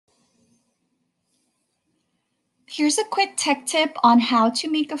Here's a quick tech tip on how to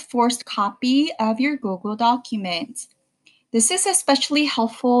make a forced copy of your Google document. This is especially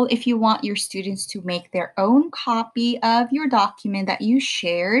helpful if you want your students to make their own copy of your document that you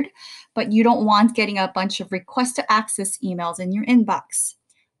shared, but you don't want getting a bunch of request to access emails in your inbox.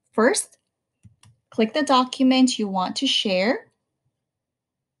 First, click the document you want to share.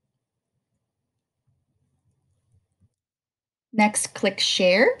 Next, click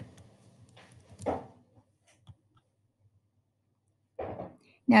Share.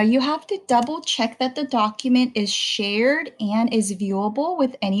 Now you have to double check that the document is shared and is viewable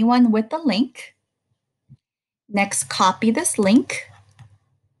with anyone with the link. Next, copy this link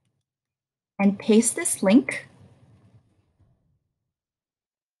and paste this link.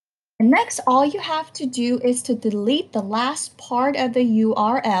 And next, all you have to do is to delete the last part of the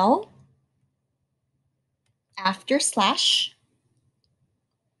URL after slash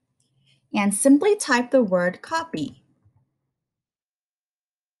and simply type the word copy.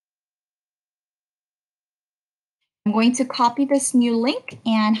 I'm going to copy this new link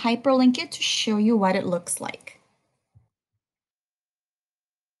and hyperlink it to show you what it looks like.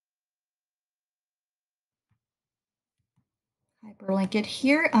 Hyperlink it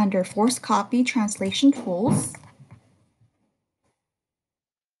here under Force Copy Translation Tools.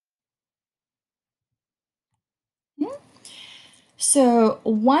 So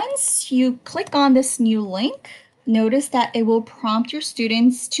once you click on this new link, notice that it will prompt your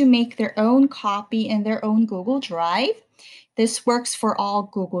students to make their own copy in their own Google Drive. This works for all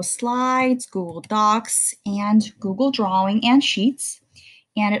Google Slides, Google Docs, and Google Drawing and Sheets.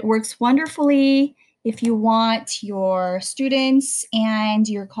 And it works wonderfully if you want your students and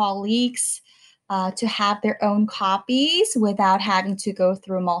your colleagues to have their own copies without having to go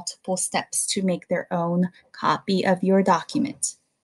through multiple steps to make their own copy of your document.